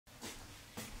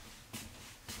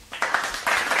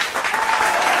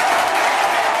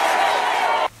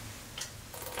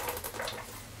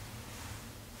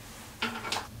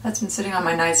been sitting on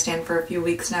my nightstand for a few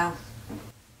weeks now.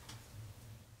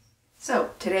 So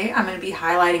today I'm going to be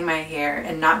highlighting my hair,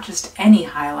 and not just any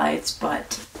highlights,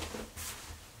 but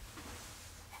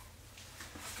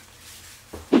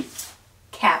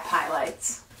cap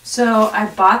highlights. So I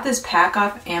bought this pack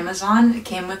off Amazon. It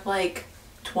came with like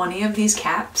 20 of these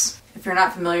caps. If you're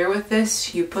not familiar with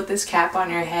this, you put this cap on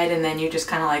your head and then you just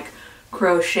kind of like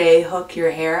crochet hook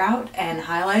your hair out and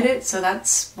highlight it. So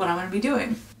that's what I'm going to be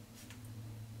doing.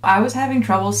 I was having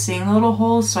trouble seeing the little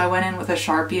holes, so I went in with a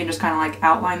Sharpie and just kind of like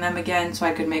outlined them again so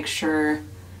I could make sure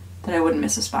that I wouldn't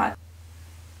miss a spot.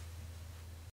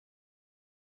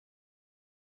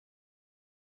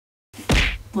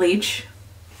 Bleach,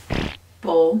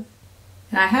 bowl,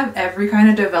 and I have every kind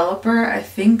of developer. I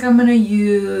think I'm gonna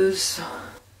use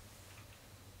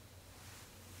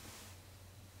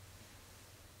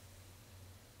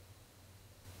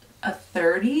a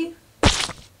 30,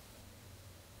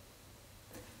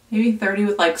 maybe 30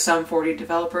 with like some 40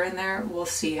 developer in there. We'll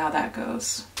see how that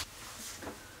goes.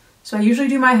 So I usually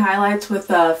do my highlights with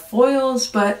foils,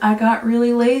 but I got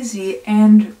really lazy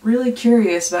and really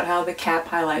curious about how the cap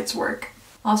highlights work.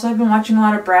 Also, I've been watching a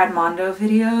lot of Mondo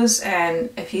videos, and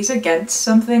if he's against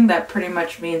something, that pretty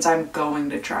much means I'm going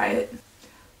to try it.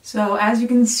 So as you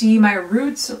can see, my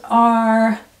roots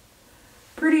are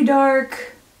pretty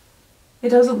dark. It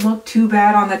doesn't look too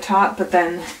bad on the top, but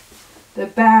then the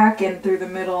back and through the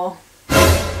middle,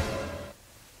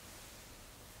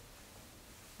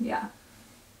 yeah.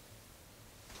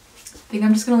 I think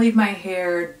I'm just gonna leave my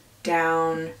hair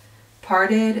down,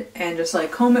 parted, and just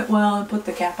like comb it well and put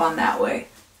the cap on that way.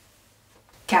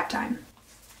 Cap time.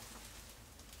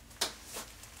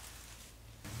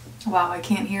 Wow, I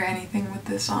can't hear anything with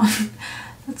this on.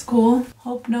 That's cool.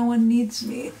 Hope no one needs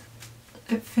me.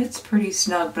 It fits pretty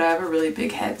snug, but I have a really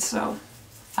big head, so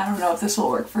I don't know if this will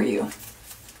work for you. Oh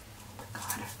my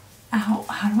god. Ow,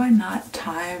 how do I not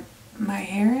tie my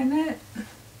hair in it?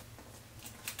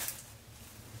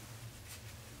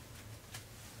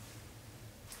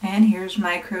 And here's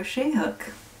my crochet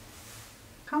hook.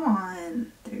 Come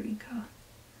on. There we go.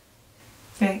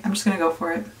 Okay, I'm just gonna go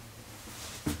for it.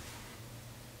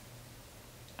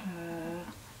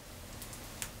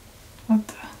 What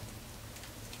the?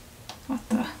 What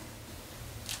the?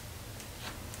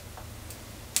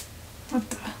 What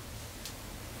the?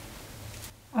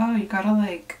 Oh, you gotta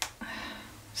like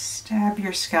stab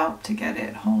your scalp to get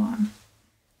it. Hold on.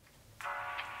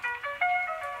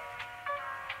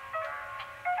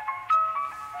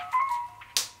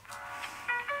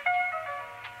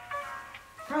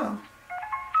 Oh.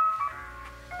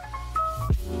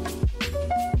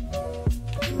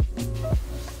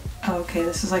 Okay,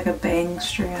 this is like a bang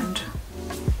strand.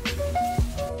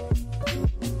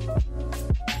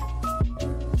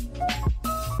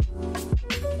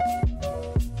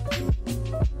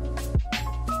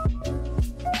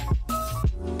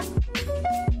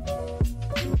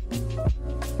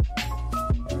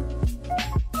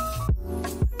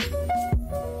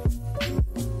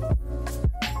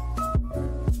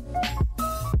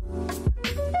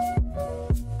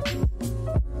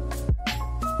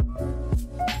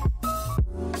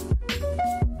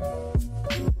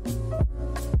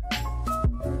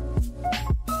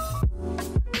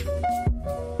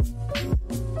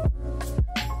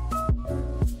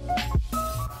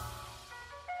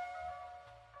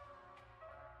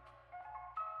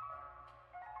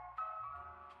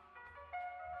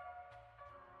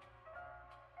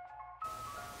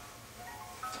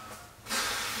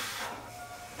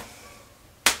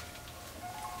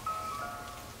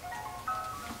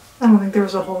 I don't think there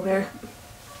was a hole there.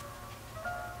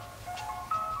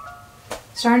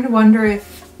 Starting to wonder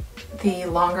if the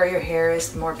longer your hair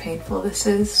is, the more painful this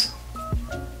is.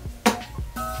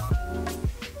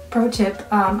 Pro tip,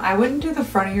 I wouldn't do the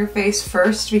front of your face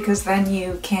first because then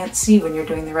you can't see when you're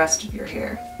doing the rest of your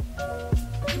hair.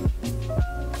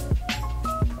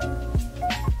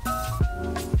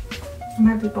 I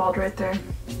might be bald right there.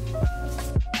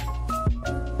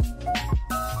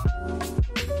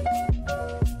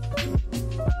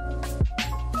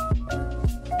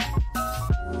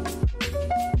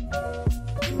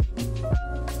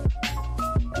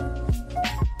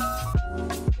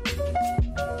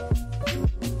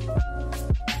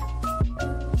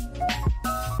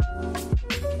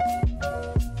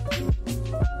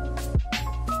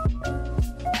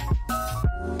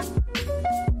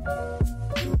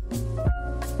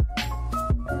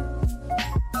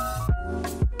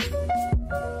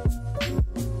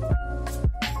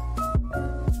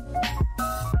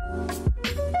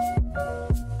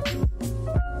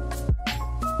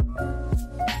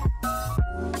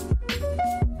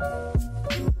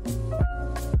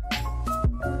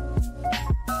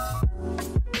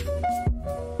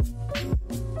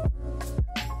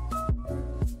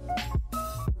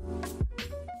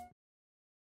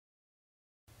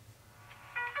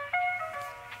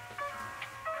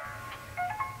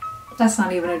 That's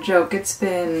not even a joke. It's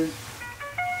been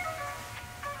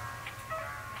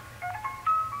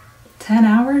 10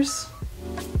 hours?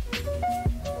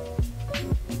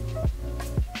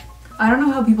 I don't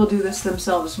know how people do this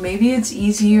themselves. Maybe it's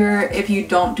easier if you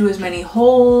don't do as many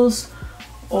holes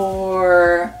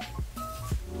or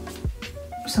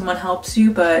someone helps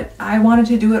you, but I wanted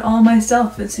to do it all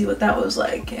myself and see what that was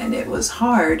like, and it was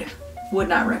hard. Would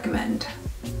not recommend.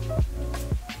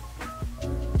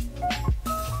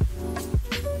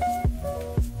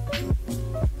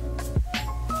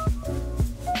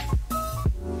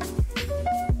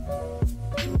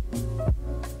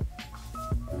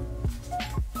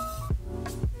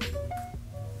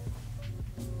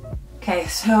 Okay,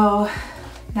 so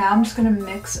now I'm just gonna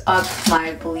mix up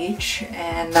my bleach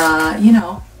and, you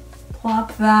know,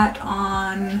 plop that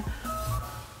on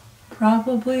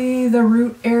probably the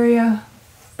root area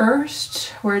first,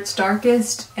 where it's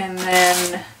darkest, and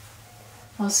then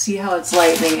I'll see how it's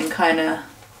lightening and kind of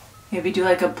maybe do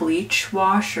like a bleach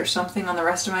wash or something on the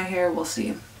rest of my hair. We'll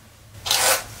see.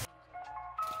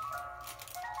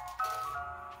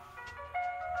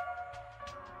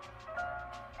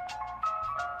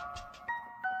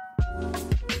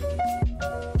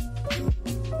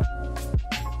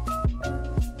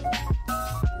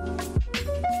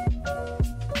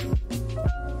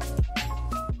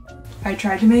 I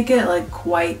tried to make it like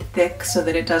quite thick so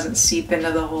that it doesn't seep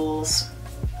into the holes.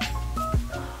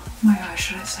 Oh my gosh,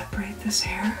 should I separate this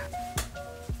hair?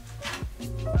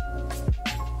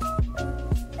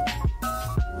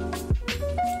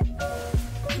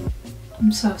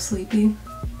 I'm so sleepy.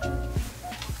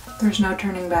 There's no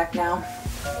turning back now.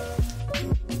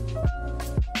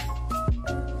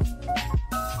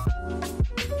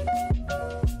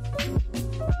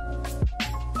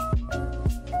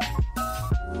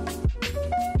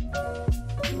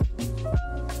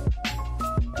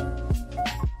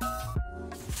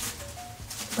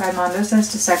 Mondo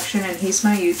says to section, and he's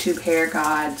my YouTube hair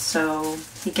god, so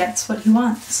he gets what he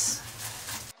wants.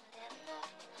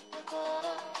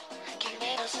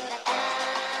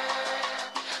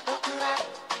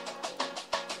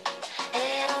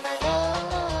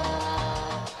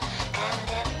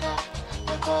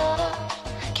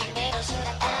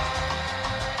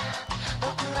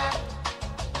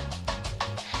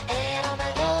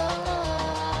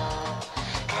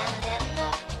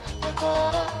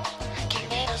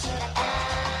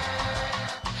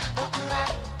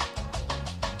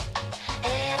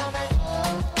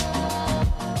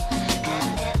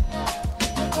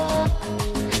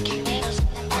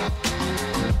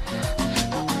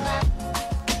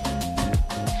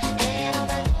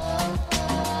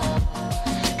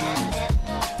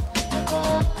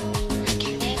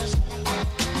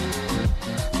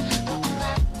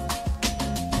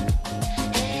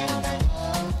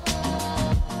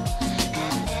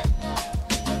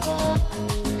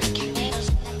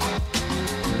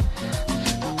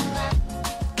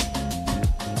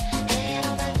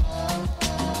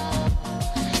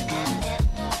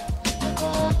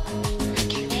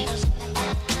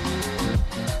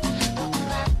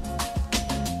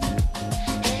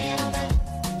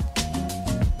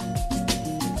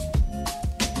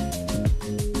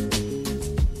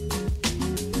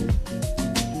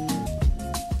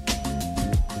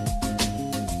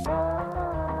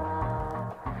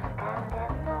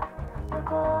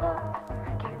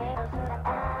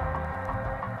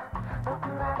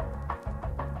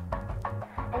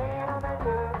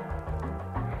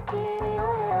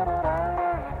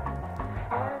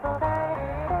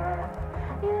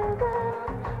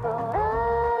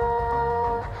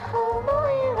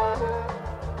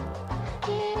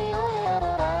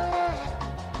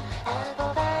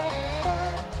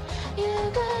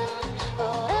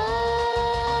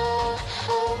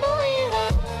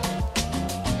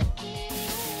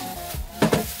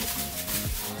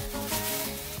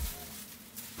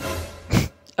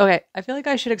 Okay, I feel like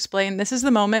I should explain. This is the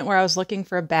moment where I was looking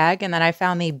for a bag and then I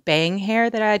found the bang hair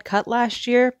that I had cut last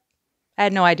year. I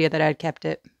had no idea that I had kept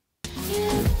it.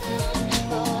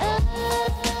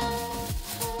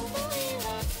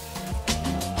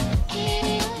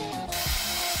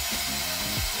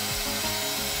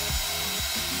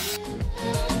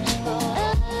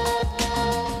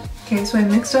 Okay, so I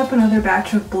mixed up another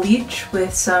batch of bleach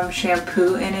with some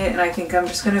shampoo in it, and I think I'm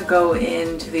just gonna go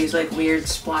into these like weird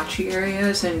splotchy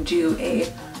areas and do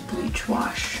a bleach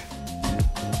wash.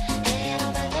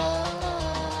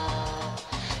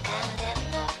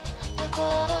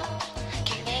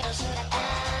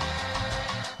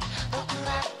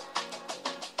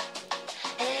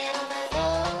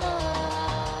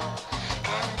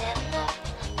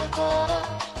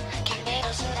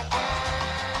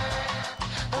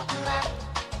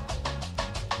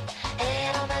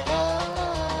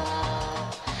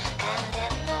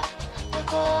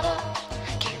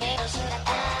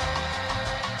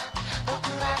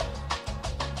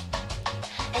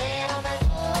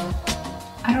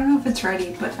 almost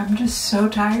ready, but I'm just so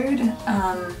tired.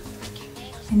 I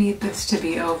need this to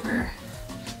be over.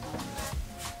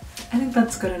 I think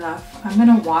that's good enough. I'm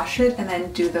gonna wash it and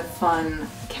then do the fun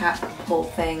cap pull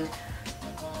thing.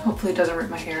 Hopefully it doesn't rip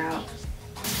my hair out.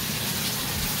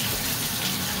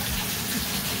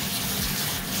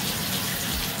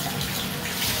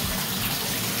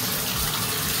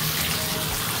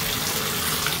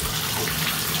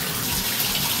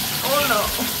 Oh no,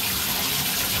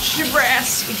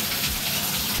 Nebraska.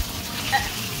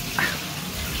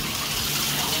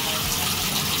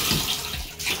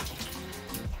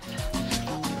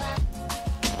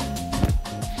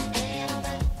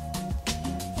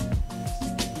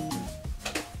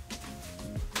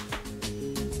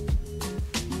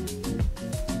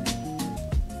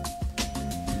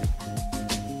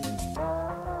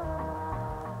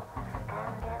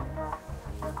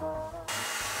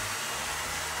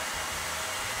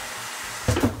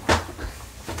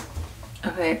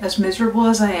 Okay, as miserable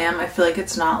as I am, I feel like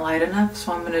it's not light enough,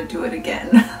 so I'm gonna do it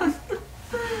again.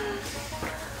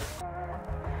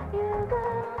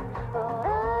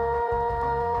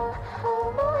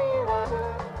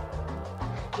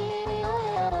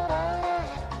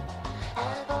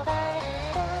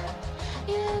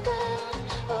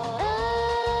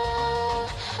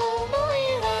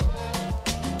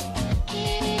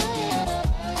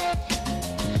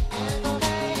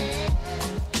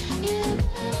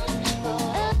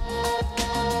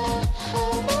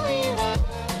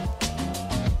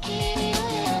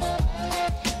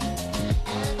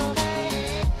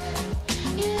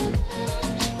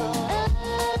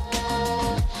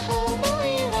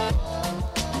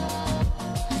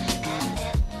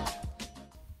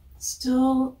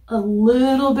 Still a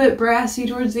little bit brassy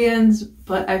towards the ends,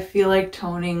 but I feel like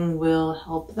toning will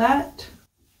help that.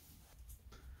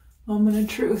 Moment of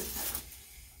truth.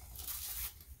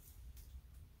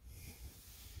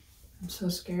 I'm so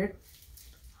scared.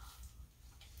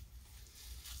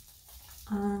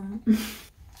 Oh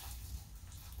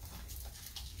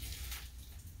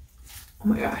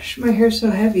my gosh, my hair's so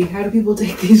heavy. How do people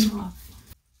take these off?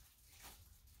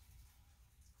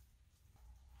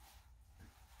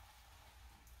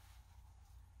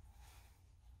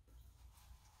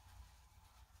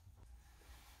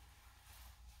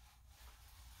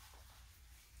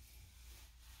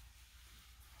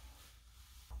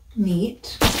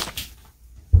 Neat.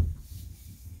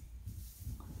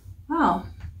 Wow.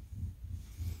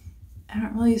 I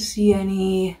don't really see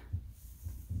any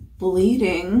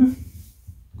bleeding.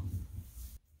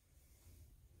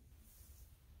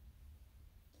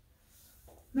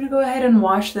 I'm gonna go ahead and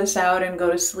wash this out and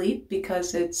go to sleep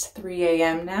because it's 3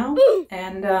 a.m. now,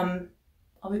 and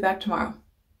I'll be back tomorrow.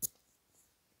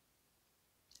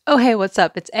 Oh hey, what's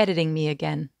up? It's editing me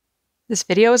again. This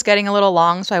video is getting a little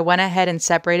long, so I went ahead and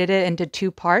separated it into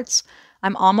 2 parts.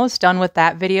 I'm almost done with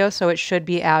that video, so it should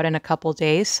be out in a couple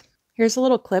days. Here's a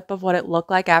little clip of what it looked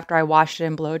like after I washed it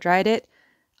and blow dried it.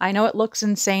 I know it looks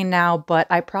insane now, but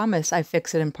I promise I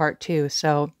fix it in part 2,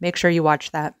 so make sure you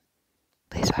watch that.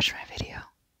 Please watch my video.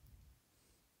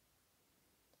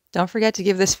 Don't forget to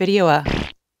give this video a